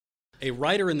A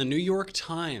writer in the New York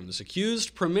Times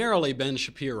accused primarily Ben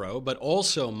Shapiro, but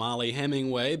also Molly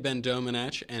Hemingway, Ben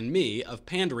Domenech, and me of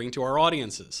pandering to our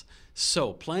audiences.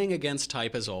 So, playing against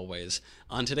type as always,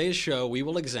 on today's show we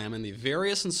will examine the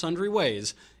various and sundry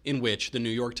ways in which the New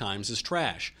York Times is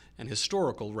trash, an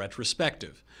historical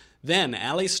retrospective. Then,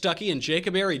 Ali Stuckey and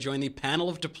Jacob Airy join the panel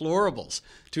of deplorables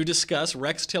to discuss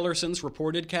Rex Tillerson's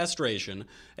reported castration,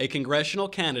 a congressional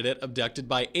candidate abducted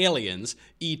by aliens,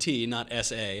 E.T., not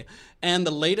S.A., and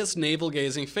the latest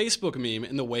navel-gazing Facebook meme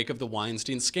in the wake of the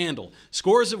Weinstein scandal.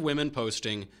 Scores of women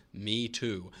posting, "Me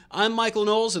too." I'm Michael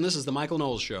Knowles, and this is The Michael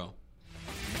Knowles Show.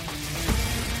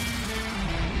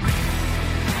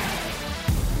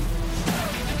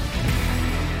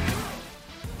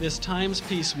 This Times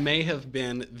piece may have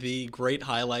been the great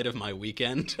highlight of my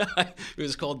weekend. It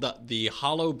was called the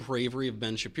Hollow Bravery of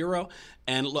Ben Shapiro.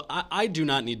 And look, I do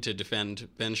not need to defend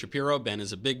Ben Shapiro. Ben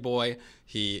is a big boy.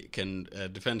 He can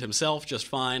defend himself just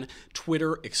fine.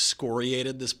 Twitter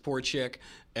excoriated this poor chick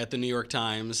at the New York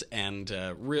Times and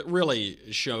really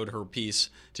showed her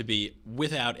piece to be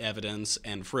without evidence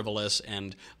and frivolous.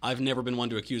 And I've never been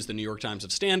one to accuse the New York Times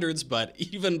of standards, but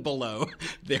even below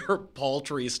their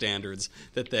paltry standards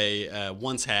that they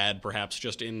once had, perhaps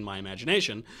just in my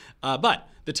imagination. But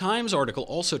the Times article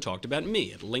also talked about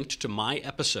me. It linked to my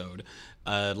episode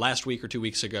last week or 2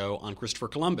 weeks ago on Christopher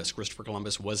Columbus. Christopher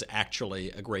Columbus was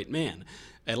actually a great man.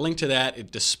 It linked to that.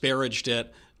 It disparaged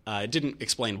it. It didn't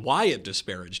explain why it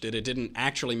disparaged it. It didn't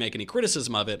actually make any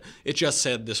criticism of it. It just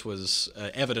said this was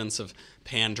evidence of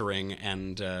pandering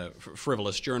and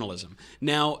frivolous journalism.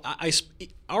 Now,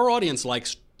 our audience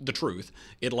likes the truth.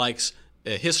 It likes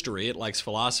history, it likes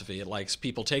philosophy, it likes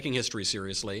people taking history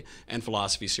seriously and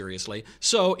philosophy seriously.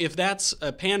 So if that's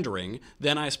pandering,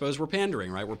 then I suppose we're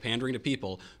pandering, right? We're pandering to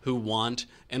people who want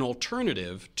an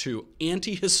alternative to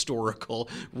anti-historical,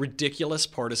 ridiculous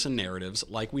partisan narratives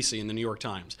like we see in the New York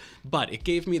Times. But it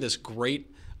gave me this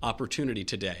great opportunity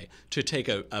today to take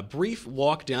a brief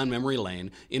walk down memory lane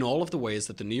in all of the ways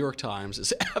that the New York Times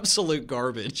is absolute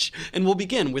garbage. And we'll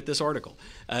begin with this article.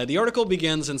 The article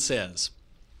begins and says,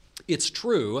 "It's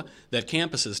true that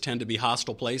campuses tend to be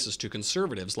hostile places to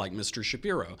conservatives like Mr.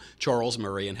 Shapiro, Charles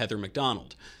Murray, and Heather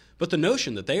McDonald. But the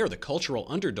notion that they are the cultural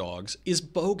underdogs is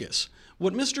bogus.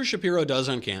 What Mr. Shapiro does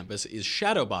on campus is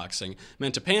shadowboxing,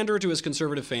 meant to pander to his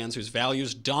conservative fans whose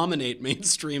values dominate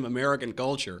mainstream American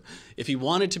culture. If he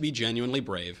wanted to be genuinely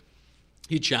brave,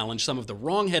 he challenged some of the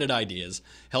wrong-headed ideas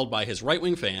held by his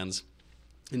right-wing fans.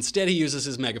 Instead, he uses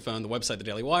his megaphone, the website The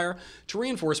Daily Wire, to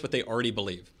reinforce what they already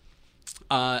believe."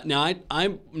 Now,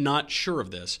 I'm not sure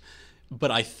of this,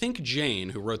 but I think Jane,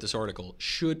 who wrote this article,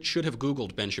 should have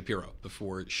Googled Ben Shapiro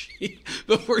before she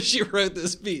wrote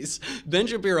this piece. Ben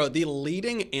Shapiro, the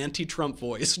leading anti-Trump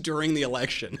voice during the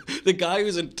election, the guy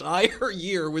whose entire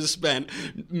year was spent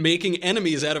making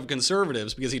enemies out of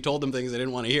conservatives because he told them things they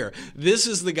didn't want to hear. This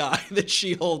is the guy that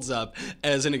she holds up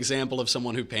as an example of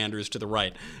someone who panders to the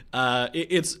right.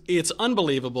 It's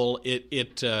unbelievable.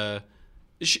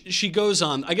 She goes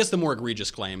on, I guess the more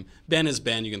egregious claim, Ben is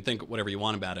Ben, you can think whatever you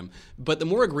want about him, but the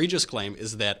more egregious claim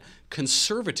is that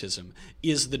conservatism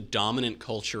is the dominant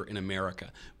culture in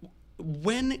America.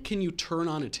 When can you turn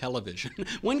on a television?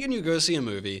 When can you go see a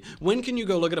movie? When can you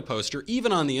go look at a poster,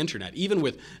 even on the internet, even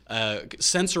with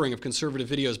censoring of conservative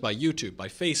videos by YouTube, by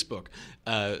Facebook,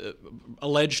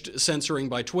 alleged censoring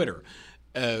by Twitter?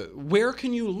 Where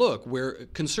can you look where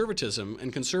conservatism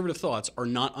and conservative thoughts are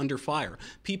not under fire?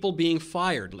 People being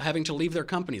fired, having to leave their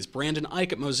companies. Brandon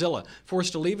Ike at Mozilla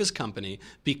forced to leave his company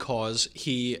because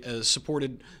he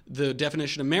supported the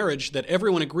definition of marriage that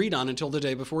everyone agreed on until the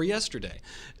day before yesterday.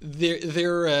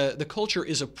 The culture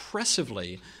is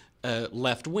oppressively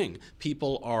left-wing.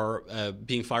 People are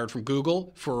being fired from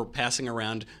Google for passing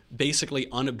around basically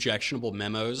unobjectionable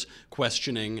memos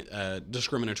questioning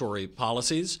discriminatory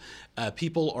policies.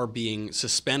 People are being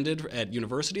suspended at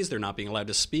universities. They're not being allowed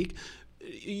to speak.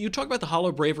 You talk about the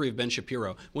hollow bravery of Ben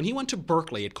Shapiro. When he went to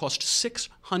Berkeley, it cost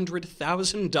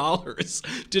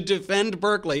 $600,000 to defend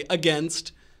Berkeley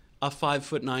against a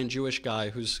 5'9" Jewish guy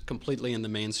who's completely in the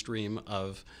mainstream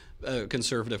of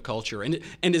conservative culture, and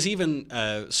is even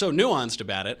so nuanced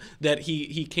about it that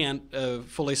he can't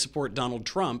fully support Donald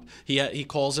Trump. He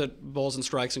calls it balls and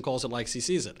strikes and calls it like he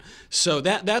sees it. So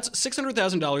that's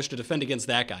 $600,000 to defend against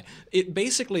that guy. It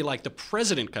basically like the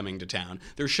president coming to town.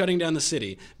 They're shutting down the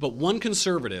city, but one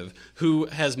conservative who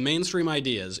has mainstream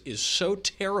ideas is so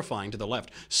terrifying to the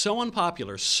left, so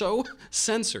unpopular, so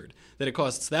censored that it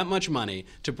costs that much money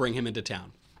to bring him into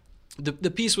town.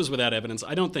 The piece was without evidence.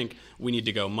 I don't think we need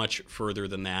to go much further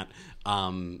than that.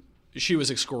 She was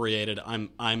excoriated.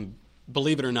 I'm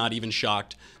believe it or not, even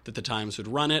shocked that the Times would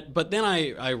run it. But then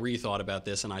I rethought about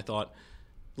this, and I thought,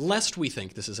 lest we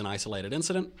think this is an isolated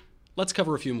incident, let's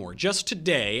cover a few more. Just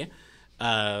today,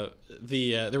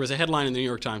 there was a headline in the New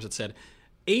York Times that said,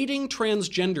 "Aiding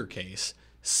transgender case,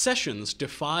 Sessions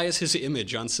defies his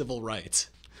image on civil rights."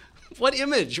 What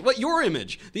image? What your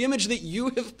image? The image that you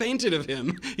have painted of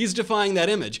him. He's defying that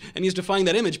image. And he's defying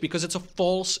that image because it's a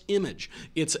false image.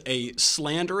 It's a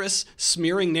slanderous,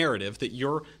 smearing narrative that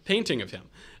you're painting of him.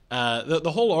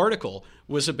 The whole article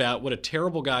was about what a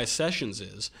terrible guy Sessions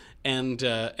is, and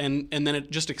then it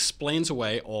just explains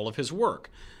away all of his work.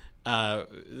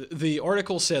 The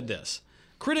article said this: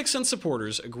 "Critics and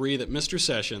supporters agree that Mr.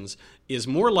 Sessions is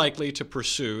more likely to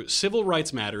pursue civil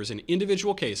rights matters in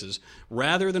individual cases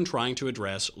rather than trying to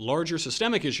address larger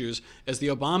systemic issues as the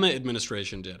Obama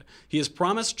administration did. He has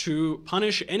promised to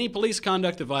punish any police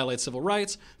conduct that violates civil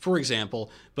rights, for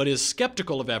example, but is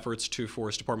skeptical of efforts to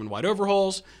force department-wide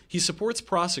overhauls. He supports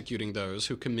prosecuting those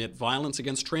who commit violence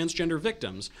against transgender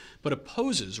victims, but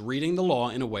opposes reading the law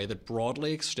in a way that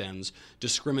broadly extends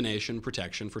discrimination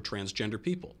protection for transgender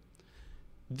people."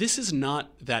 This is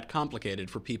not that complicated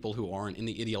for people who aren't in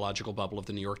the ideological bubble of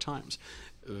the New York Times.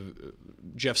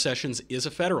 Jeff Sessions is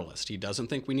a federalist. He doesn't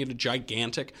think we need a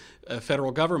gigantic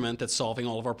federal government that's solving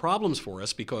all of our problems for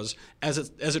us, because as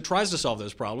it tries to solve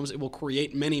those problems, it will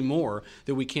create many more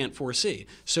that we can't foresee.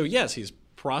 So yes, he's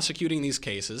prosecuting these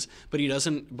cases, but he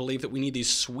doesn't believe that we need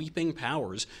these sweeping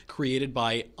powers created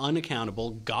by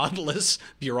unaccountable, godless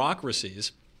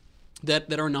bureaucracies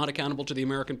that are not accountable to the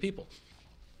American people.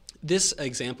 This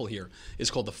example here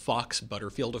is called the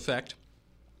Fox-Butterfield effect.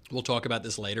 We'll talk about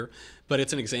this later, but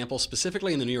it's an example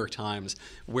specifically in the New York Times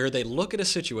where they look at a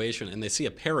situation and they see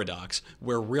a paradox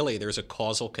where really there's a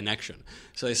causal connection.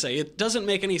 So they say it doesn't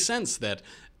make any sense that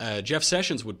Jeff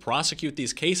Sessions would prosecute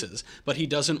these cases, but he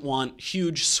doesn't want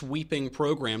huge sweeping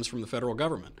programs from the federal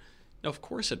government. Now, of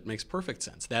course, it makes perfect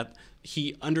sense that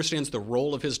he understands the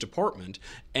role of his department,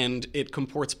 and it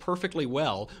comports perfectly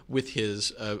well with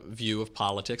his view of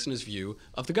politics and his view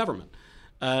of the government.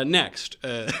 Next,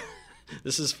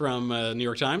 this is from New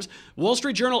York Times. Wall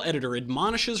Street Journal editor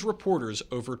admonishes reporters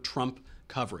over Trump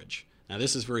coverage. Now,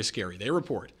 this is very scary. They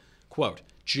report, quote,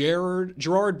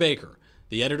 Gerard Baker,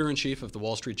 the editor-in-chief of the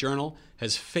Wall Street Journal,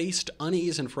 has faced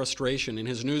unease and frustration in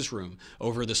his newsroom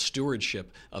over the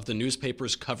stewardship of the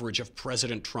newspaper's coverage of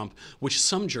President Trump, which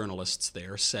some journalists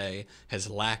there say has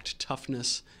lacked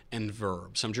toughness and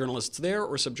verve. Some journalists there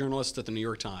or some journalists at the New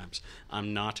York Times?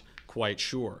 I'm not quite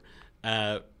sure.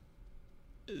 The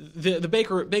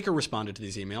Baker responded to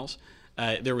these emails.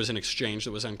 There was an exchange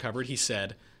that was uncovered. He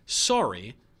said,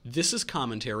 "Sorry, this is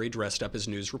commentary dressed up as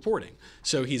news reporting."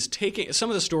 So he's taking some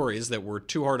of the stories that were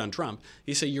too hard on Trump.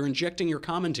 He said, "You're injecting your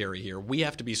commentary here. We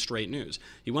have to be straight news."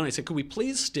 He said, "Could we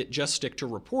please just stick to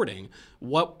reporting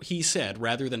what he said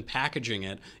rather than packaging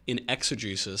it in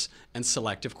exegesis and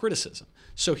selective criticism?"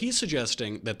 So he's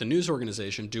suggesting that the news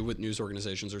organization do what news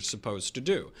organizations are supposed to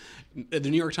do. The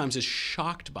New York Times is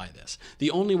shocked by this. The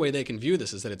only way they can view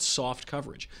this is that it's soft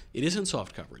coverage. It isn't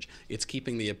soft coverage. It's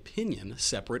keeping the opinion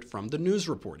separate from the news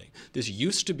reporting. This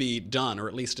used to be done, or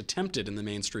at least attempted in the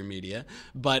mainstream media,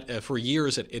 but for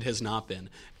years it has not been,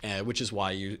 which is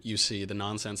why you see the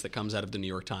nonsense that comes out of the New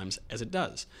York Times as it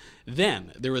does.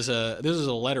 Then this is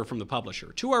a letter from the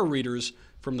publisher to our readers,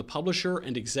 from the publisher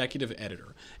and executive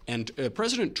editor. And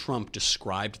President Trump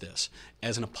described this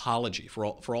as an apology for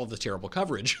all the terrible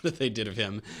coverage that they did of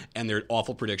him and their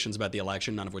awful predictions about the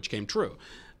election, none of which came true.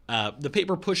 The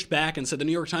paper pushed back and said the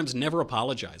New York Times never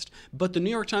apologized. But the New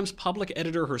York Times public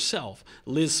editor herself,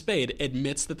 Liz Spade,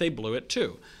 admits that they blew it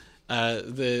too.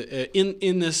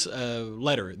 In this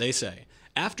letter, they say,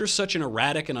 "After such an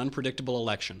erratic and unpredictable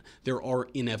election, there are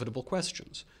inevitable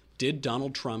questions. Did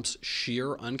Donald Trump's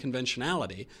sheer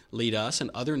unconventionality lead us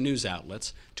and other news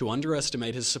outlets to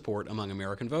underestimate his support among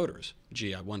American voters?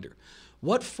 Gee, I wonder.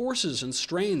 What forces and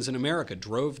strains in America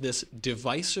drove this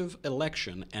divisive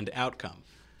election and outcome?"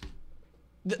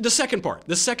 The second part,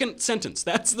 the second sentence,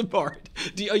 that's the part.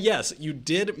 Yes, you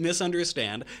did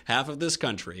misunderstand half of this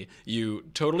country. You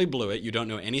totally blew it. You don't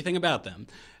know anything about them.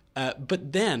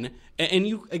 But then, and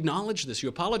you acknowledge this, you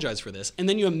apologize for this, and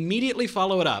then you immediately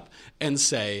follow it up and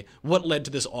say, what led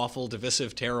to this awful,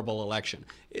 divisive, terrible election?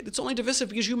 It's only divisive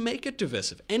because you make it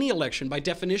divisive. Any election, by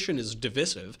definition, is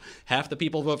divisive. Half the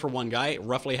people vote for one guy,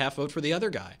 roughly half vote for the other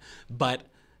guy. But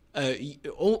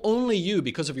only you,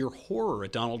 because of your horror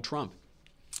at Donald Trump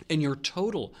and your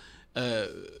total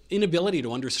inability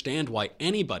to understand why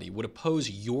anybody would oppose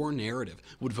your narrative,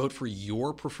 would vote for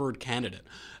your preferred candidate,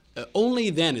 only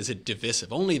then is it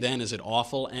divisive. Only then is it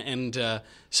awful. And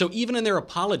so even in their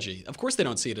apology, of course they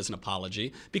don't see it as an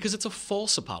apology because it's a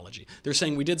false apology. They're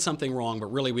saying we did something wrong,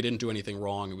 but really we didn't do anything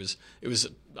wrong. It was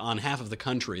on half of the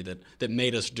country that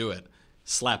made us do it.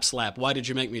 Slap, slap. Why did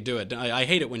you make me do it? I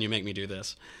hate it when you make me do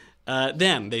this.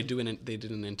 Then they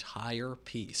did an entire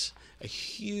piece, a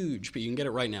huge piece. You can get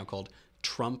it right now, called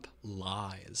Trump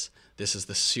Lies. This is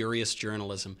the serious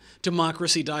journalism.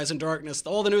 Democracy dies in darkness.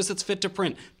 All the news that's fit to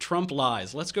print. Trump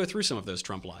lies. Let's go through some of those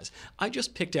Trump lies. I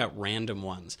just picked out random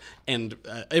ones, and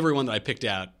every one that I picked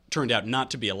out turned out not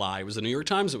to be a lie. It was the New York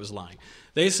Times that was lying.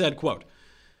 They said, quote,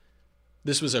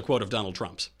 this was a quote of Donald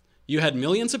Trump's, "You had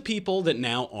millions of people that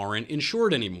now aren't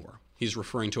insured anymore." He's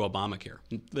referring to Obamacare.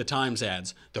 The Times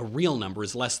adds, "The real number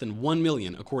is less than 1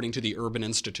 million, according to the Urban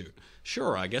Institute."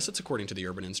 Sure, I guess it's according to the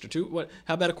Urban Institute.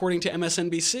 How about according to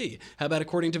MSNBC? How about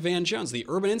according to Van Jones? The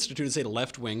Urban Institute is a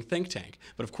left-wing think tank,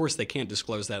 but of course they can't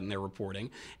disclose that in their reporting.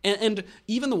 And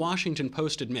even the Washington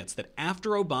Post admits that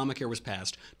after Obamacare was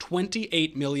passed,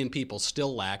 28 million people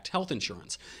still lacked health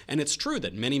insurance. And it's true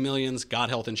that many millions got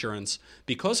health insurance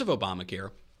because of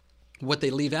Obamacare. What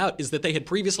they leave out is that they had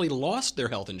previously lost their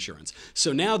health insurance.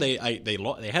 So now they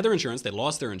had their insurance, they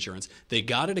lost their insurance, they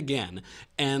got it again,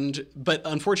 but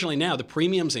unfortunately now the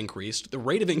premiums increased, the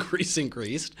rate of increase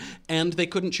increased, and they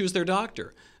couldn't choose their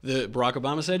doctor. Barack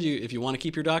Obama said, if you want to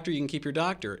keep your doctor, you can keep your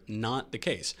doctor. Not the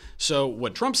case. So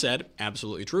what Trump said,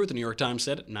 absolutely true. The New York Times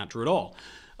said, not true at all.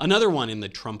 Another one in the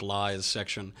Trump lies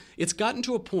section, it's gotten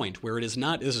to a point where it is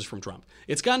not, this is from Trump,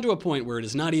 it's gotten to a point where it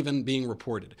is not even being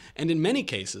reported. And in many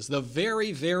cases, the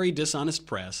very, very dishonest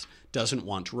press doesn't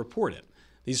want to report it.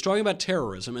 He's talking about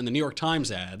terrorism, and the New York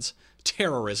Times adds,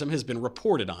 terrorism has been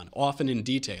reported on, often in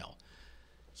detail.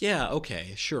 Yeah,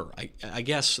 okay, sure. I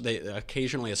guess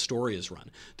occasionally a story is run.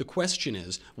 The question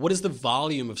is, what is the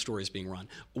volume of stories being run?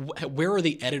 Where are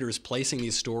the editors placing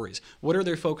these stories? What are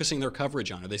they focusing their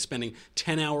coverage on? Are they spending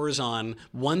 10 hours on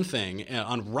one thing,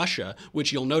 on Russia,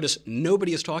 which you'll notice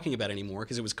nobody is talking about anymore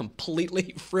because it was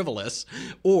completely frivolous,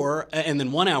 and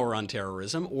then 1 hour on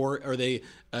terrorism, or are they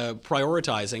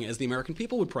prioritizing as the American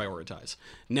people would prioritize?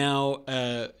 Now,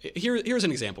 here's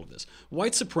an example of this.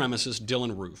 White supremacist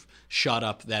Dylan Roof shot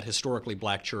up that historically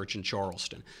black church in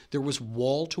Charleston. There was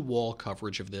wall-to-wall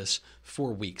coverage of this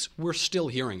for weeks. We're still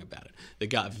hearing about it. They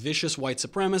got vicious white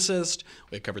supremacist.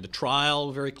 We covered the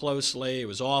trial very closely. It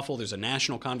was awful. There's a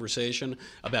national conversation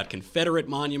about Confederate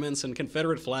monuments and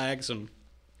Confederate flags and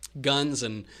guns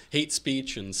and hate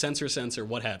speech and censor,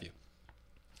 what have you.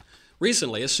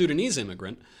 Recently, a Sudanese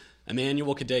immigrant,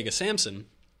 Emmanuel Kadega Sampson,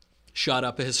 shot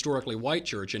up a historically white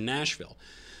church in Nashville.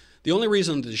 The only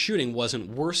reason the shooting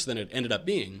wasn't worse than it ended up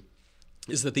being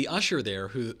is that the usher there,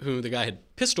 who the guy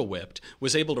had pistol whipped,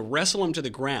 was able to wrestle him to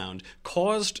the ground,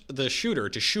 caused the shooter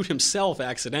to shoot himself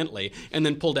accidentally, and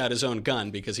then pulled out his own gun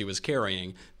because he was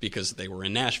carrying, because they were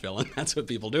in Nashville, and that's what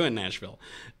people do in Nashville.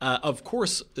 Of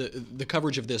course, the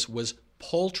coverage of this was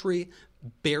paltry,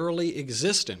 barely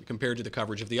existent compared to the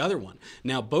coverage of the other one.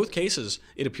 Now, both cases,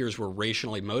 it appears, were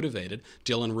racially motivated.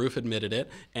 Dylan Roof admitted it,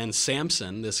 and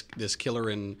Sampson, this killer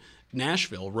in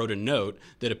Nashville, wrote a note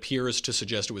that appears to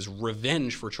suggest it was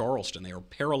revenge for Charleston. They are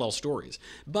parallel stories.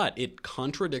 But it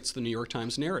contradicts the New York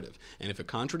Times narrative. And if it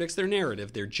contradicts their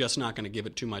narrative, they're just not going to give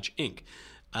it too much ink.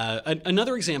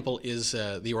 Another example is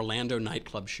the Orlando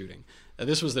nightclub shooting.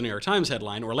 This was the New York Times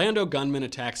headline, "Orlando gunman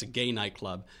attacks a gay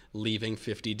nightclub, leaving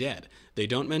 50 dead." They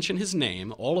don't mention his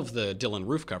name. All of the Dylan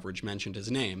Roof coverage mentioned his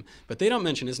name, but they don't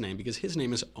mention his name because his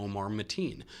name is Omar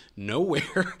Mateen.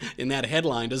 Nowhere in that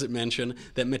headline does it mention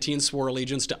that Mateen swore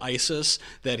allegiance to ISIS,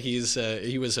 that he was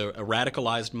a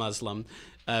radicalized Muslim.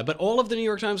 But all of the New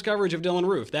York Times coverage of Dylan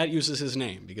Roof, that uses his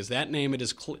name, because that name,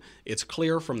 it's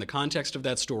clear from the context of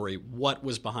that story what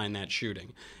was behind that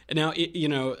shooting. And now,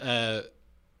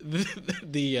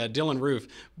 the Dylan Roof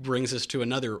brings us to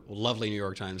another lovely New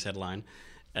York Times headline.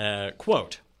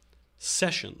 Quote,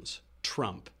 "Sessions,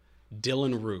 Trump,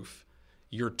 Dylan Roof,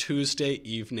 your Tuesday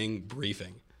evening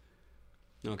briefing."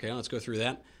 Okay, let's go through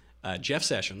that. Jeff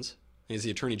Sessions, he's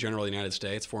the Attorney General of the United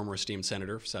States, former esteemed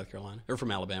senator from South Carolina, or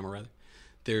from Alabama, rather.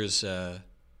 There's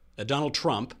Donald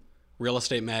Trump, real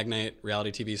estate magnate, reality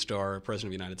TV star,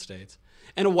 President of the United States,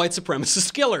 and a white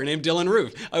supremacist killer named Dylan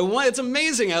Roof. It's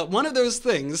amazing how one of those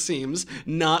things seems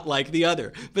not like the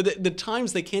other. But the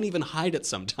Times, they can't even hide it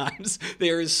sometimes.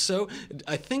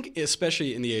 I think,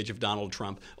 especially in the age of Donald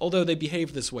Trump, although they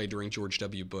behaved this way during George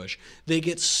W. Bush, they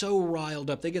get so riled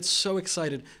up, they get so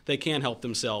excited, they can't help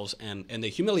themselves, and they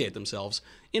humiliate themselves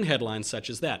in headlines such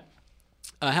as that.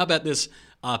 How about this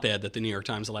op-ed that the New York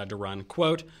Times allowed to run?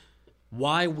 Quote,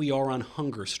 why we are on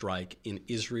hunger strike in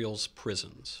Israel's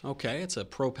prisons. Okay, it's a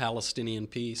pro-Palestinian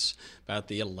piece about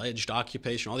the alleged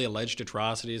occupation, all the alleged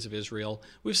atrocities of Israel.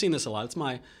 We've seen this a lot. It's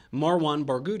my Marwan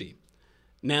Barghouti.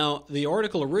 Now, the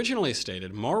article originally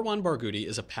stated Marwan Barghouti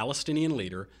is a Palestinian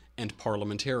leader and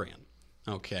parliamentarian.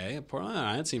 Okay,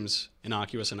 that seems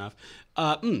innocuous enough.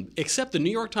 Except the New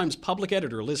York Times public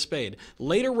editor, Liz Spade,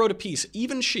 later wrote a piece,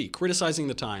 even she, criticizing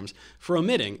the Times for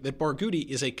omitting that Barghouti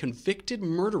is a convicted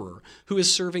murderer who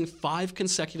is serving 5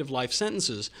 consecutive life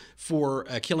sentences for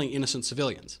killing innocent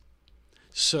civilians.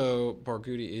 So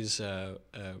Barghouti is a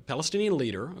Palestinian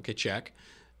leader, okay, check.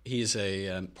 He's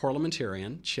a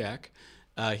parliamentarian, check.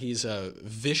 He's a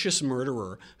vicious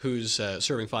murderer who's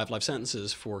serving 5 life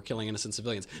sentences for killing innocent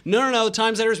civilians. No, the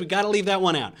Times editors, we got to leave that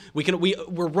one out.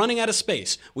 We're running out of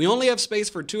space. We only have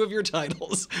space for 2 of your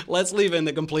titles. Let's leave in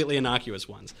the completely innocuous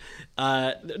ones.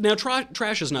 Now,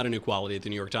 trash is not a new quality at the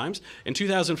New York Times. In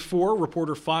 2004,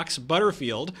 reporter Fox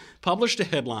Butterfield published a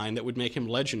headline that would make him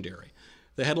legendary.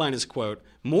 The headline is, quote,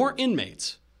 "More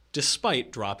inmates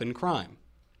despite drop in crime."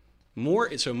 More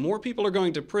people are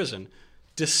going to prison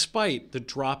despite the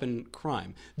drop in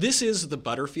crime. This is the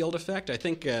Butterfield effect. I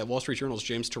think Wall Street Journal's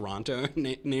James Taranto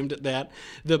named it that.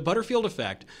 The Butterfield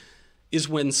effect is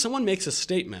when someone makes a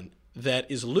statement that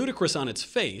is ludicrous on its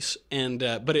face,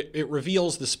 but it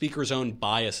reveals the speaker's own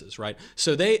biases, right?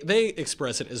 So they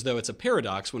express it as though it's a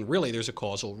paradox when really there's a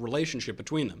causal relationship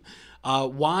between them.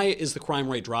 Why is the crime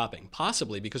rate dropping?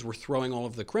 Possibly because we're throwing all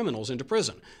of the criminals into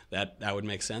prison. That would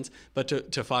make sense. But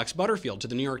to Fox Butterfield, to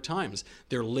the New York Times,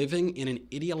 they're living in an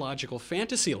ideological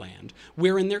fantasy land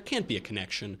wherein there can't be a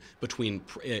connection between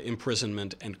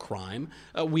imprisonment and crime.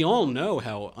 We all know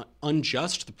how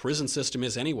unjust the prison system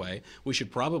is anyway. We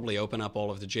should probably open up all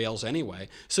of the jails anyway.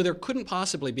 So there couldn't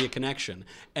possibly be a connection.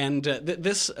 And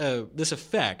this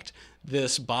effect,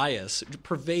 this bias,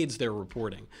 pervades their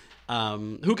reporting.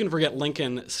 Who can forget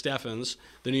Lincoln Steffens,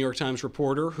 the New York Times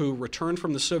reporter who returned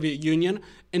from the Soviet Union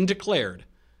and declared,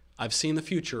 "I've seen the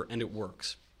future and it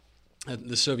works."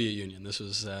 The Soviet Union.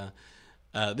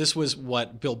 This was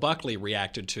what Bill Buckley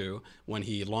reacted to when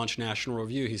he launched National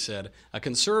Review. He said, "A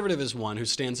conservative is one who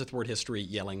stands athwart history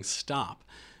yelling stop."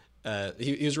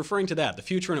 He was referring to that, the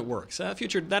future and it works. That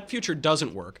future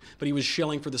doesn't work, but he was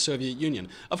shilling for the Soviet Union.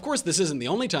 Of course, this isn't the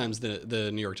only times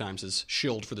the New York Times has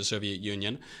shilled for the Soviet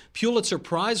Union. Pulitzer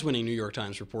Prize-winning New York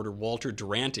Times reporter Walter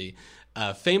Duranty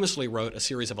famously wrote a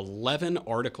series of 11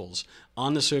 articles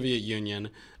on the Soviet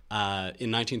Union in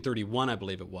 1931, I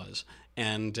believe it was.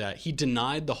 And he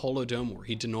denied the Holodomor.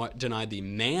 He denied the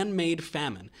man-made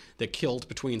famine that killed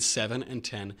between 7 and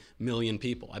 10 million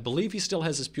people. I believe he still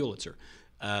has his Pulitzer.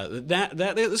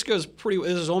 This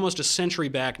is almost a century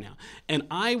back now, and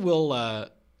I will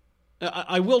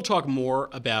talk more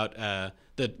about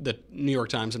the New York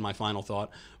Times in my final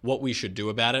thought, what we should do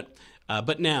about it.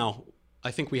 But now I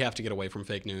think we have to get away from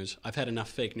fake news. I've had enough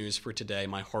fake news for today.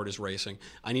 My heart is racing.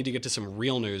 I need to get to some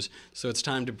real news. So it's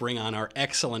time to bring on our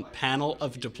excellent panel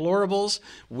of deplorables.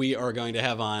 We are going to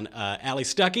have on Ali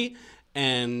Stuckey,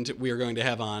 and we are going to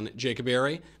have on Jacob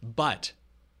Berry, but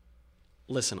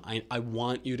listen, I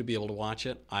want you to be able to watch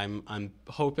it. I'm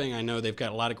hoping. I know they've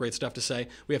got a lot of great stuff to say.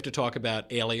 We have to talk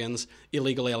about aliens,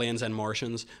 illegal aliens and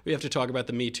Martians. We have to talk about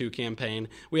the Me Too campaign.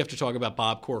 We have to talk about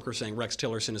Bob Corker saying Rex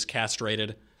Tillerson is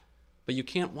castrated. But you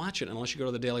can't watch it unless you go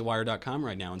to thedailywire.com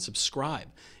right now and subscribe.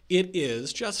 It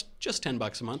is just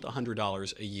 $10 a month,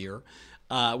 $100 a year.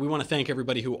 We want to thank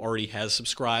everybody who already has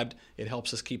subscribed. It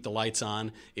helps us keep the lights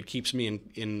on. It keeps me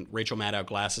in Rachel Maddow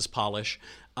glasses polish.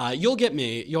 You'll get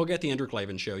me. You'll get the Andrew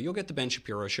Klavan Show. You'll get the Ben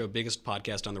Shapiro Show, biggest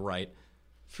podcast on the right.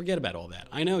 Forget about all that.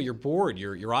 I know you're bored.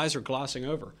 Your eyes are glossing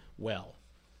over. Well,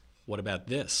 what about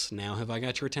this? Now have I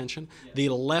got your attention? Yeah. The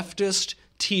leftist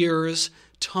tears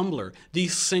tumbler, the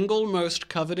single most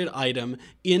coveted item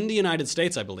in the United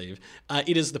States, I believe.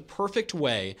 It is the perfect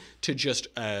way to just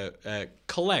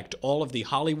collect all of the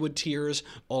Hollywood tears,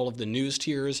 all of the news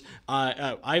tears.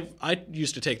 I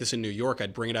used to take this in New York.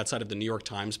 I'd bring it outside of the New York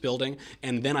Times building,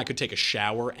 and then I could take a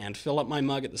shower and fill up my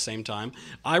mug at the same time.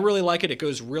 I really like it. It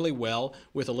goes really well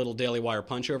with a little Daily Wire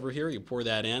punch over here. You pour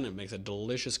that in. It makes a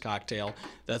delicious cocktail.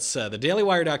 That's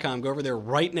thedailywire.com. Go over there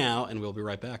right now, and we'll be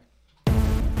right back.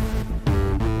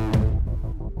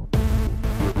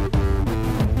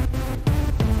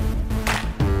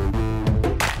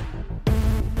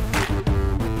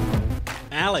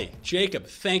 Ali, Jacob,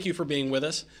 thank you for being with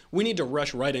us. We need to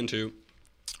rush right into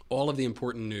all of the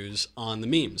important news on the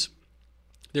memes.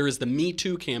 There is the Me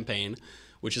Too campaign,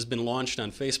 which has been launched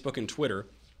on Facebook and Twitter.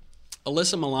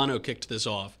 Alyssa Milano kicked this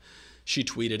off. She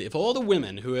tweeted, "If all the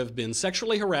women who have been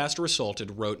sexually harassed or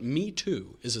assaulted wrote Me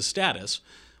Too as a status,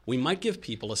 we might give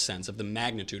people a sense of the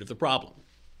magnitude of the problem.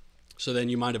 So then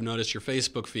you might have noticed your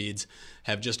Facebook feeds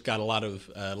have just got a lot of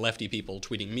lefty people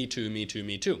tweeting, me too, me too,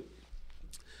 me too.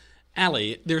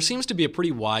 Allie, there seems to be a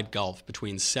pretty wide gulf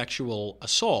between sexual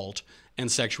assault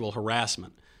and sexual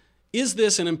harassment. Is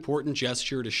this an important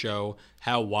gesture to show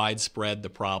how widespread the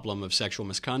problem of sexual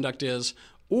misconduct is?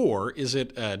 Or is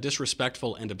it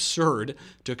disrespectful and absurd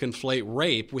to conflate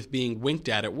rape with being winked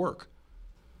at work?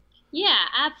 Yeah,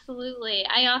 absolutely.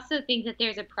 I also think that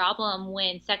there's a problem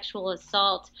when sexual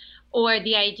assault or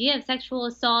the idea of sexual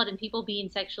assault and people being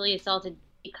sexually assaulted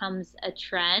becomes a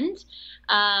trend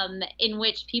in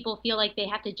which people feel like they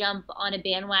have to jump on a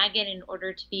bandwagon in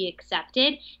order to be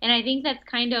accepted. And I think that's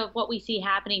kind of what we see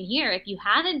happening here. If you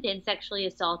haven't been sexually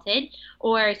assaulted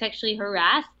or sexually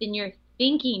harassed, then you're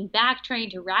thinking back, trying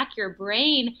to rack your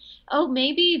brain, oh,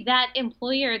 maybe that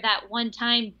employer that one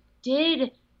time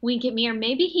did wink at me, or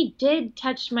maybe he did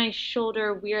touch my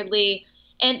shoulder weirdly.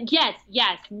 And yes,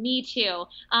 me too.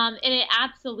 And it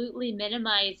absolutely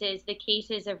minimizes the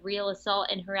cases of real assault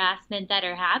and harassment that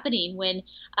are happening when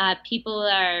people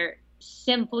are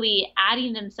simply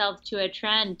adding themselves to a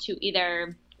trend to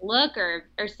either look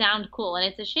or sound cool. And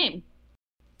it's a shame.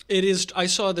 It is. I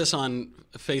saw this on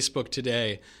Facebook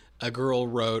today. A girl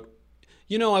wrote,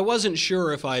 I wasn't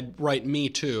sure if I'd write Me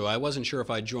Too. I wasn't sure if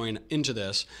I'd join into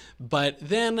this. But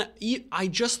then I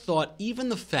just thought even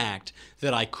the fact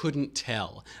that I couldn't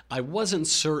tell, I wasn't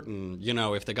certain,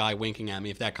 if the guy winking at me,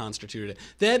 if that constituted it,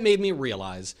 that made me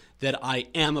realize that I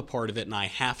am a part of it and I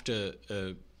have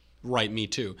to write Me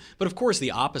Too. But of course,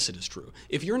 the opposite is true.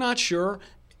 If you're not sure,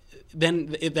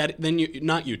 then you,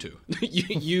 not you two.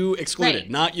 you excluded, right.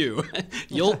 Not you.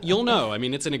 You'll know. I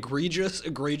mean, it's an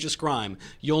egregious crime.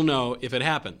 You'll know if it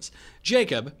happens.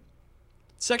 Jacob,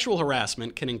 sexual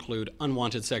harassment can include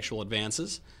unwanted sexual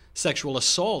advances. Sexual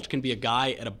assault can be a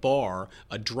guy at a bar,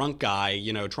 a drunk guy,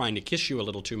 trying to kiss you a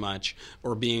little too much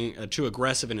or being too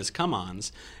aggressive in his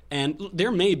come-ons. And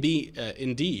there may be,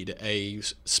 indeed, a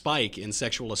spike in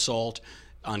sexual assault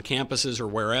on campuses or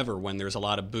wherever when there's a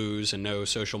lot of booze and no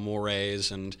social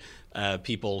mores and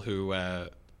people who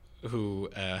have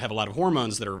a lot of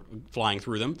hormones that are flying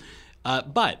through them.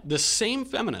 But the same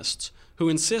feminists who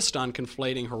insist on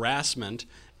conflating harassment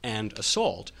and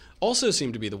assault also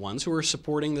seem to be the ones who are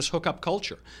supporting this hookup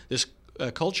culture, this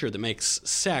culture that makes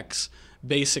sex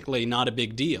basically not a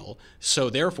big deal. So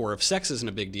therefore, if sex isn't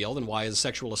a big deal, then why is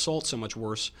sexual assault so much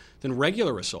worse than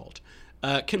regular assault?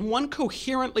 Can one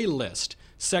coherently list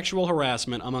sexual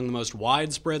harassment among the most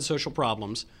widespread social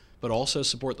problems, but also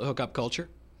support the hookup culture?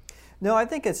 No, I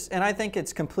think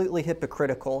it's completely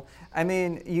hypocritical. I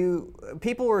mean,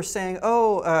 people were saying,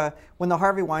 when the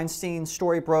Harvey Weinstein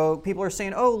story broke, people are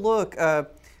saying, oh, look,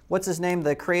 what's his name,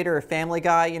 the creator of Family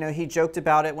Guy, he joked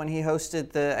about it when he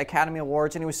hosted the Academy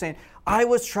Awards, and he was saying, I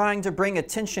was trying to bring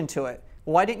attention to it.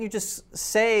 Why didn't you just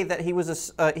say that he was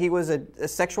a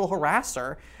sexual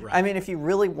harasser? Right. I mean, if you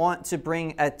really want to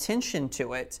bring attention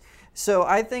to it. So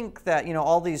I think that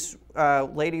all these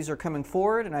ladies are coming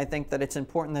forward, and I think that it's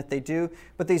important that they do.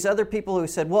 But these other people who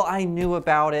said, well, I knew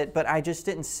about it, but I just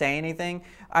didn't say anything,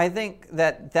 I think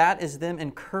that is them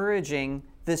encouraging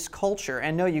this culture.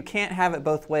 And no, you can't have it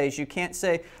both ways. You can't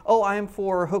say, oh, I am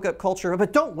for hookup culture,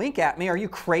 but don't wink at me. Are you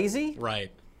crazy?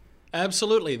 Right.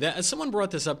 Absolutely. Someone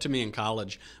brought this up to me in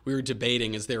college. We were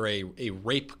debating, is there a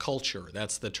rape culture?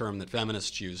 That's the term that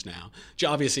feminists use now. Which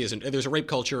obviously isn't. There's a rape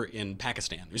culture in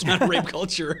Pakistan. There's not a rape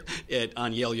culture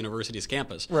on Yale University's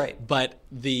campus. Right. But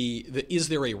is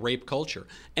there a rape culture?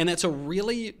 And that's a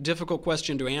really difficult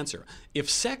question to answer. If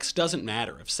sex doesn't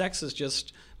matter, if sex is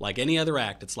just like any other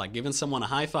act, it's like giving someone a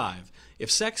high five. If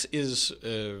sex is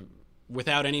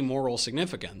without any moral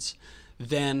significance,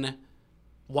 then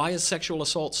why is sexual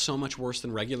assault so much worse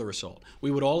than regular assault?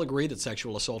 We would all agree that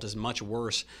sexual assault is much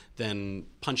worse than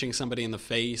punching somebody in the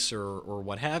face or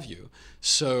what have you.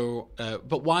 So,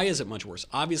 but why is it much worse?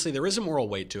 Obviously, there is a moral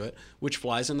weight to it, which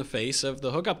flies in the face of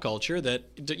the hookup culture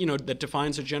that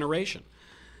defines a generation.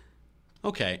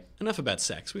 Okay, enough about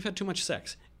sex. We've had too much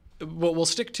sex. Well, we'll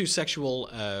stick to sexual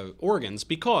organs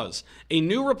because a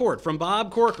new report from Bob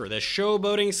Corker, the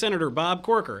showboating Senator Bob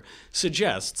Corker,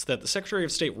 suggests that the Secretary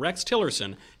of State Rex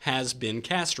Tillerson has been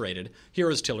castrated.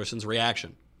 Here is Tillerson's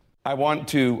reaction. I want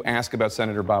to ask about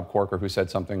Senator Bob Corker, who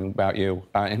said something about you,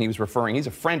 and he's a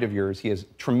friend of yours. He has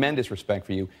tremendous respect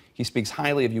for you. He speaks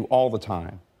highly of you all the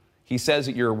time. He says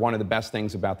that you're one of the best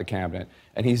things about the cabinet,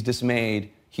 and he's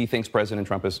dismayed. He thinks President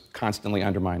Trump is constantly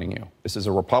undermining you. This is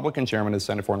a Republican chairman of the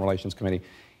Senate Foreign Relations Committee.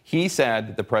 He said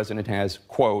that the president has,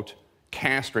 quote,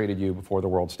 castrated you before the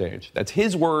world stage. That's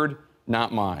his word,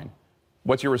 not mine.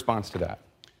 What's your response to that?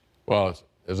 Well,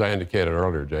 As I indicated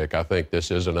earlier, Jake, I think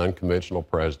this is an unconventional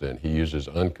president. He uses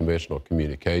unconventional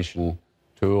communication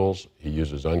tools. He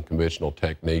uses unconventional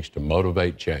techniques to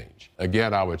motivate change.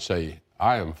 Again, I would say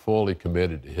I am fully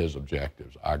committed to his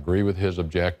objectives. I agree with his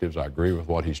objectives. I agree with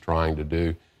what he's trying to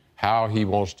do. How he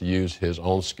wants to use his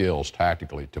own skills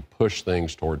tactically to push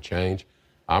things toward change,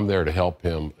 I'm there to help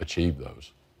him achieve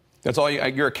those. That's all. You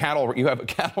have a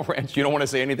cattle ranch. You don't want to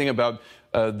say anything about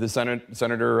the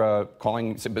senator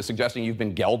suggesting you've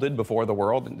been gelded before the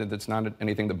world. That's not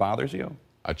anything that bothers you.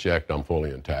 I checked. I'm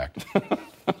fully intact.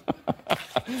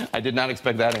 I did not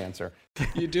expect that answer.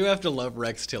 You do have to love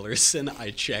Rex Tillerson. I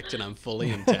checked and I'm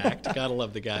fully intact. Gotta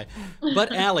love the guy.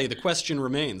 But Allie, the question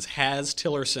remains: has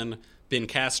Tillerson been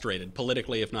castrated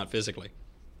politically, if not physically?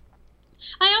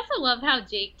 I also love how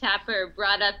Jake Tapper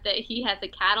brought up that he has a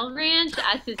cattle ranch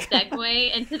as his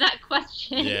segue into that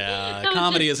question. Yeah,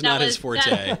 comedy is not his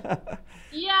forte.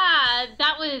 Yeah,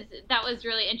 that was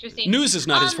really interesting. News is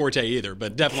not his forte either,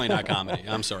 but definitely not comedy.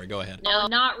 I'm sorry, go ahead. No,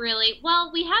 not really.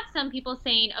 Well, we have some people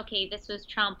saying, okay, this was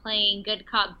Trump playing good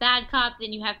cop, bad cop.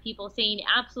 Then you have people saying,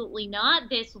 absolutely not.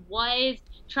 This was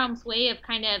Trump's way of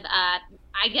kind of,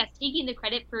 I guess, taking the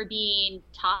credit for being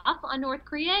tough on North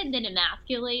Korea and then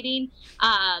emasculating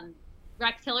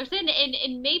Rex Tillerson,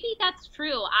 and maybe that's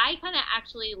true. I kind of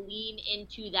actually lean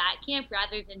into that camp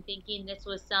rather than thinking this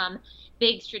was some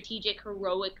big strategic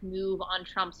heroic move on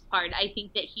Trump's part. I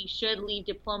think that he should leave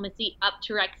diplomacy up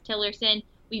to Rex Tillerson.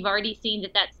 We've already seen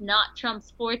that that's not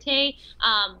Trump's forte,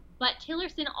 but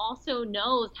Tillerson also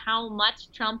knows how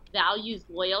much Trump values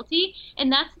loyalty,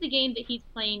 and that's the game that he's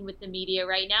playing with the media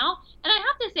right now. And I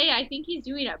have to say, I think he's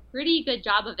doing a pretty good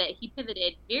job of it. He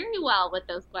pivoted very well with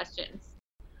those questions.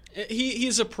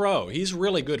 He's a pro. He's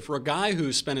really good. For a guy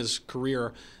who spent his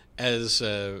career as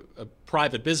a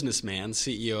private businessman,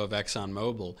 CEO of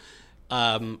ExxonMobil,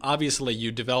 obviously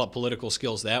you develop political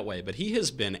skills that way, but he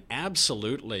has been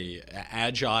absolutely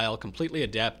agile, completely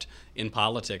adept in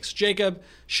politics. Jacob,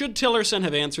 should Tillerson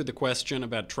have answered the question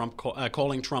about Trump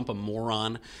calling Trump a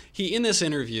moron? In this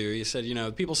interview, he said,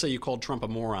 people say you called Trump a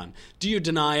moron. Do you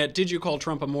deny it? Did you call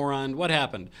Trump a moron? What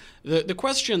happened? The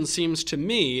question seems to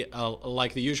me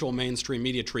like the usual mainstream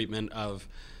media treatment of,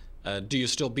 do you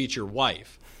still beat your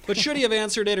wife? But should he have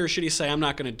answered it, or should he say, I'm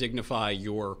not going to dignify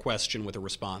your question with a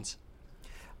response?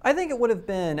 I think it would have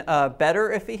been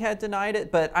better if he had denied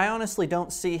it, but I honestly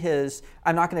don't see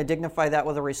I'm not going to dignify that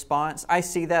with a response. I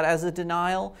see that as a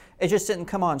denial. It just didn't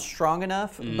come on strong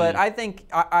enough. But I think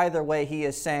either way he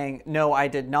is saying, no, I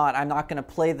did not. I'm not going to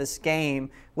play this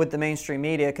game with the mainstream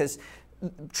media, because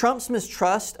Trump's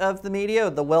mistrust of the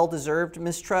media, the well-deserved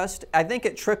mistrust, I think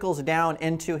it trickles down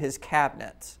into his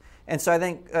cabinet. And so I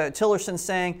think Tillerson's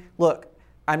saying, look,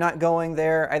 I'm not going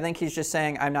there. I think he's just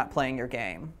saying, I'm not playing your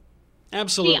game.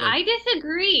 Absolutely. See, I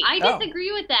disagree. I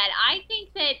disagree with that. I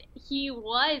think that he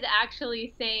was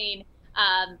actually saying,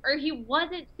 or he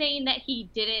wasn't saying that he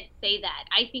didn't say that.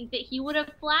 I think that he would have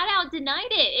flat out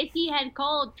denied it if he had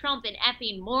called Trump an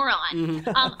effing moron. Mm-hmm.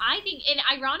 I think, and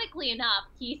ironically enough,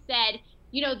 he said,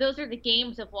 those are the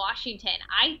games of Washington.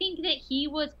 I think that he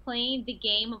was playing the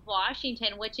game of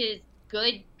Washington, which is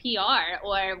good PR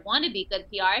or want to be good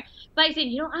PR, by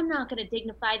saying, I'm not going to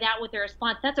dignify that with a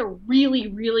response. That's a really,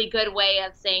 really good way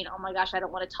of saying, oh my gosh, I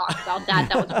don't want to talk about that.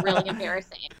 That was really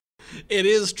embarrassing. It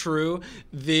is true.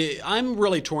 I'm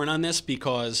really torn on this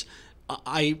because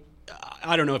I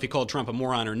don't know if he called Trump a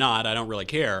moron or not. I don't really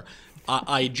care.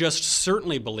 I just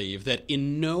certainly believe that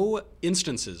in no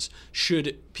instances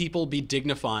should people be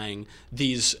dignifying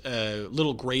these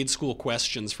little grade school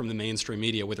questions from the mainstream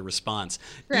media with a response.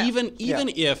 Right. Even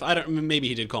if, maybe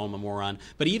he did call him a moron,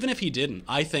 but even if he didn't,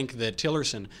 I think that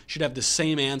Tillerson should have the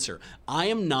same answer. I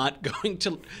am not going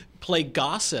to play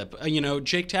gossip.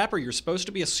 Jake Tapper, you're supposed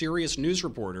to be a serious news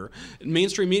reporter. In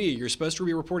mainstream media, you're supposed to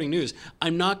be reporting news.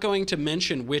 I'm not going to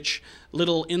mention which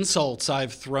little insults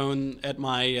I've thrown at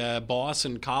my boss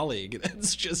and colleague.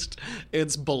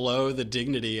 It's below the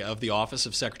dignity of the office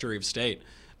of Secretary of State.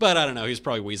 But I don't know. He's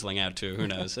probably weaseling out too. Who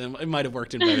knows? It might have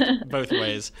worked in both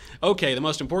ways. Okay, the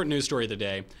most important news story of the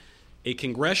day. A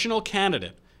congressional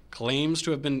candidate claims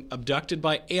to have been abducted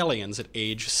by aliens at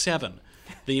age 7.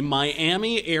 The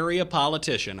Miami area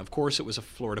politician, of course it was a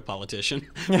Florida politician,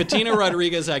 Bettina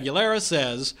Rodriguez Aguilera,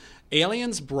 says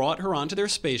aliens brought her onto their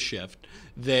spaceship.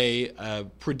 They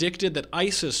predicted that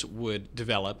ISIS would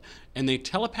develop, and they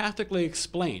telepathically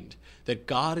explained that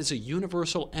God is a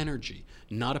universal energy,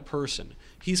 not a person.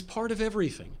 He's part of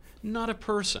everything, not a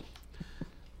person.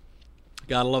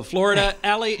 Gotta love Florida.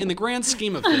 Allie, in the grand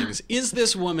scheme of things, is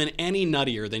this woman any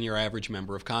nuttier than your average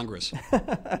member of Congress?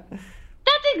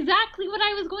 That's exactly what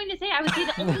I was going to say. I would say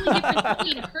the only difference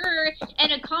between her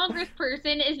and a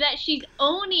congressperson is that she's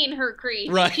owning her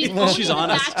crease. Right. She's owning She's the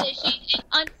honest. fact that she's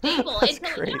unstable. That's And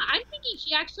so, great. yeah, I'm thinking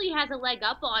she actually has a leg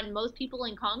up on most people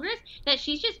in Congress, that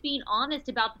she's just being honest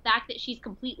about the fact that she's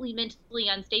completely mentally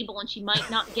unstable and she might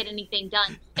not get anything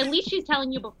done. At least she's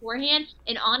telling you beforehand,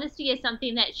 and honesty is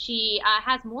something that she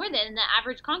has more than the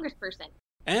average congressperson.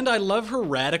 And I love her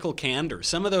radical candor.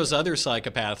 Some of those other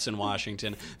psychopaths in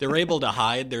Washington, they're able to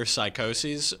hide their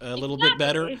psychoses a little bit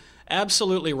better.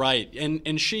 Absolutely right.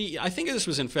 And she, I think this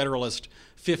was in Federalist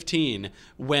 15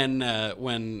 when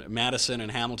Madison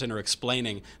and Hamilton are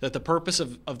explaining that the purpose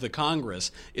of the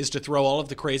Congress is to throw all of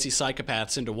the crazy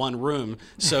psychopaths into one room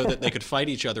so that they could fight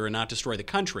each other and not destroy the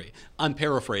country. I'm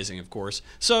paraphrasing, of course.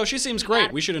 So she seems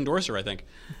great. We should endorse her, I think.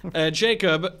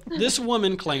 Jacob, this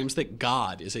woman claims that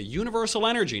God is a universal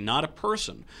energy, not a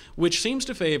person, which seems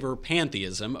to favor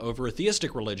pantheism over a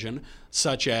theistic religion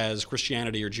such as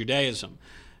Christianity or Judaism.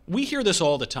 We hear this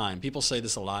all the time. People say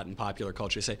this a lot in popular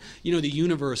culture. They say, you know, the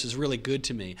universe is really good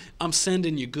to me. I'm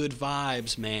sending you good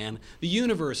vibes, man. The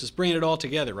universe is bringing it all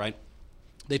together, right?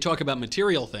 They talk about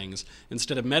material things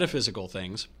instead of metaphysical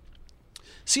things.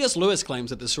 C.S. Lewis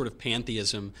claims that this sort of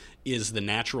pantheism is the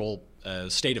natural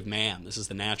state of man. This is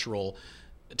the natural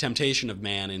temptation of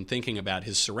man in thinking about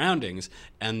his surroundings,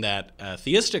 and that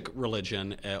theistic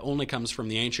religion only comes from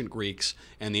the ancient Greeks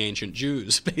and the ancient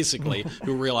Jews, basically,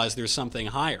 who realize there's something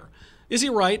higher. Is he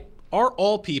right? Are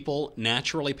all people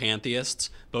naturally pantheists,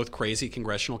 both crazy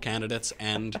congressional candidates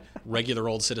and regular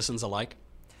old citizens alike?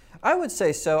 I would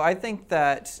say so. I think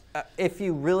that if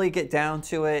you really get down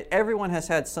to it, everyone has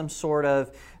had some sort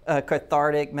of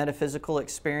cathartic metaphysical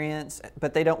experience,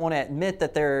 but they don't want to admit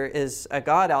that there is a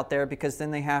God out there, because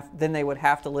then they would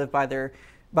have to live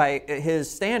by his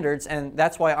standards, and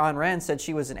that's why Ayn Rand said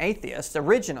she was an atheist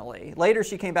originally. Later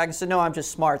she came back and said, no, I'm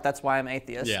just smart, that's why I'm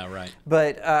atheist. Yeah, right.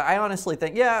 But I honestly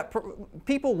think,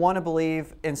 people want to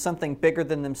believe in something bigger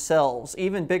than themselves,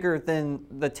 even bigger than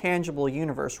the tangible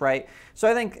universe, right? So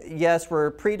I think, yes,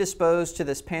 we're predisposed to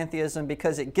this pantheism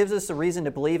because it gives us a reason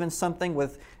to believe in something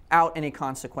without any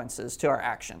consequences to our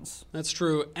actions. That's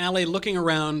true. Allie, looking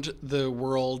around the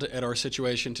world at our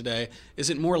situation today, is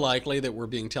it more likely that we're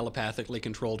being telepathically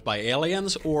controlled by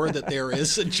aliens, or that there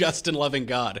is a just and loving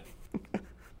God?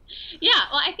 Yeah,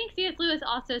 well, I think C.S. Lewis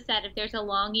also said if there's a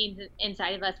longing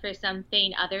inside of us for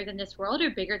something other than this world or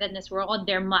bigger than this world,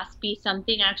 there must be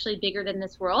something actually bigger than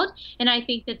this world. And I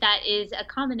think that that is a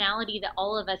commonality that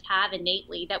all of us have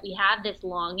innately, that we have this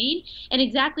longing. And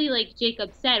exactly like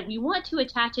Jacob said, we want to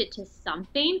attach it to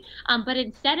something, but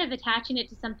instead of attaching it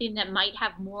to something that might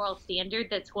have moral standard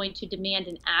that's going to demand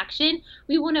an action,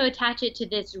 we want to attach it to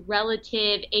this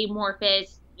relative,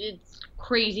 amorphous,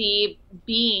 crazy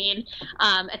being,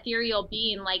 ethereal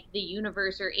being like the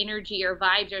universe or energy or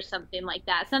vibes or something like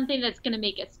that, something that's going to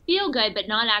make us feel good but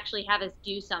not actually have us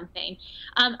do something.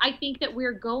 I think that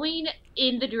we're going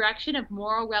in the direction of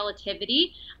moral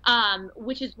relativity,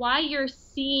 which is why you're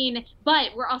seeing,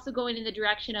 but we're also going in the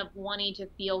direction of wanting to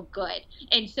feel good.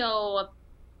 And so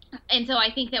I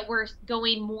think that we're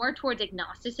going more towards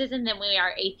agnosticism than we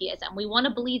are atheism. We want to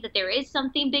believe that there is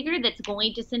something bigger that's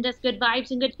going to send us good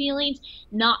vibes and good feelings,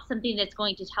 not something that's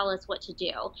going to tell us what to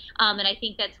do. And I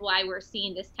think that's why we're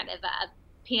seeing this kind of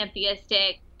a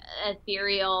pantheistic,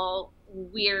 ethereal,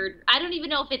 weird, I don't even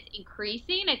know if it's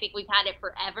increasing. I think we've had it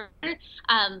forever.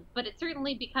 But it's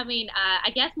certainly becoming, I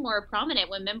guess, more prominent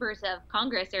when members of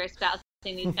Congress are espousing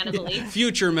these kind of beliefs.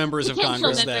 Future members of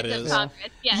Congress, that members is. of Congress,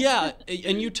 yes. Yeah,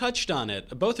 and you touched on it.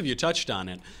 Both of you touched on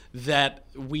it. That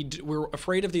we're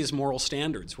afraid of these moral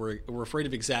standards. We're afraid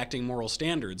of exacting moral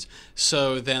standards.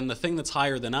 So then the thing that's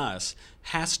higher than us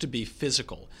has to be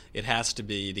physical. It has to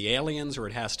be the aliens, or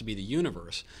it has to be the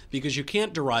universe, because you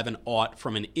can't derive an ought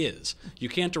from an is. You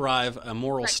can't derive a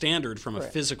moral standard from a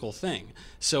physical thing.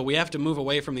 So we have to move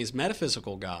away from these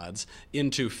metaphysical gods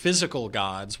into physical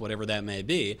gods, whatever that may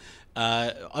be.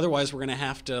 Otherwise, we're going to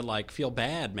have to feel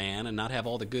bad, man, and not have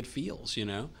all the good feels, you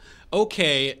know?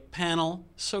 Okay, panel,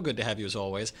 so good to have you as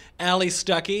always. Allie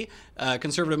Stuckey,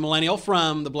 conservative millennial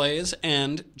from The Blaze,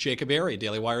 and Jacob Airy,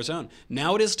 Daily Wire's own.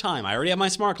 Now it is time. I already have my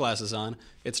smart glasses on.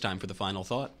 It's time for the final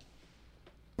thought.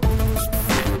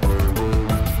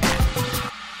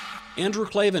 Andrew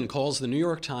Klavan calls the New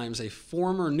York Times a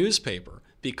former newspaper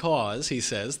because, he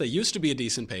says, they used to be a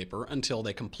decent paper until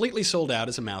they completely sold out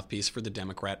as a mouthpiece for the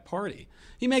Democrat Party.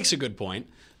 He makes a good point.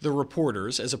 The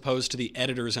reporters, as opposed to the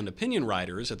editors and opinion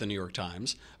writers at the New York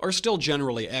Times, are still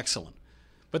generally excellent.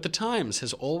 But the Times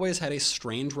has always had a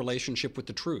strained relationship with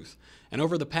the truth, and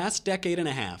over the past decade and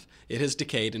a half, it has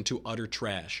decayed into utter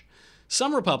trash.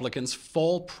 Some Republicans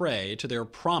fall prey to their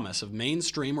promise of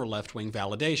mainstream or left-wing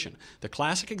validation. The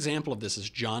classic example of this is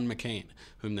John McCain,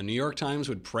 whom the New York Times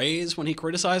would praise when he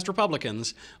criticized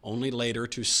Republicans, only later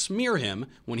to smear him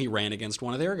when he ran against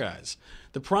one of their guys.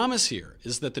 The promise here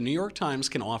is that the New York Times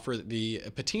can offer the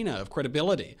patina of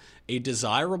credibility, a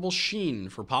desirable sheen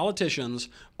for politicians,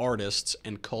 artists,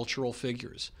 and cultural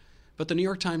figures. But the New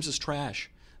York Times is trash.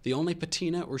 The only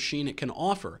patina or sheen it can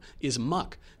offer is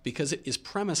muck, because it is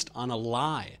premised on a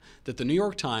lie that the New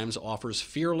York Times offers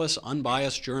fearless,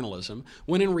 unbiased journalism,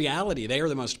 when in reality they are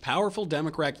the most powerful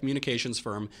Democrat communications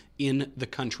firm in the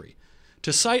country.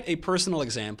 To cite a personal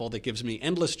example that gives me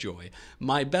endless joy,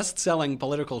 my best-selling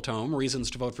political tome,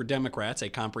 Reasons to Vote for Democrats, a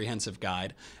Comprehensive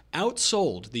Guide,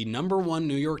 outsold the #1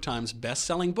 New York Times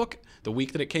best-selling book the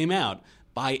week that it came out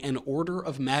by an order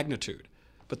of magnitude.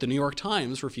 But the New York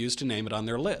Times refused to name it on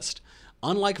their list.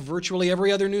 Unlike virtually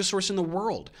every other news source in the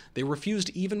world, they refused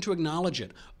even to acknowledge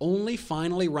it, only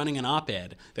finally running an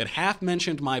op-ed that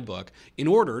half-mentioned my book in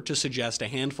order to suggest a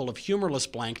handful of humorless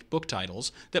blanked book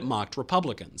titles that mocked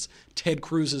Republicans, Ted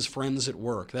Cruz's friends at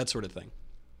work, that sort of thing.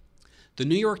 The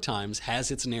New York Times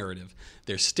has its narrative.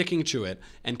 They're sticking to it,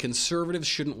 and conservatives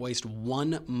shouldn't waste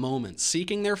one moment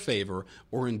seeking their favor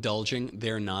or indulging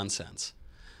their nonsense.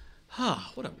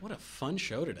 What a fun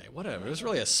show today. It was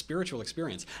really a spiritual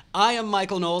experience. I am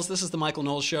Michael Knowles. This is The Michael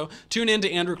Knowles Show. Tune in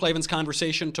to Andrew Klavan's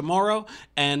conversation tomorrow,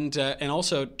 and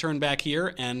also turn back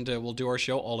here, and we'll do our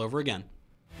show all over again.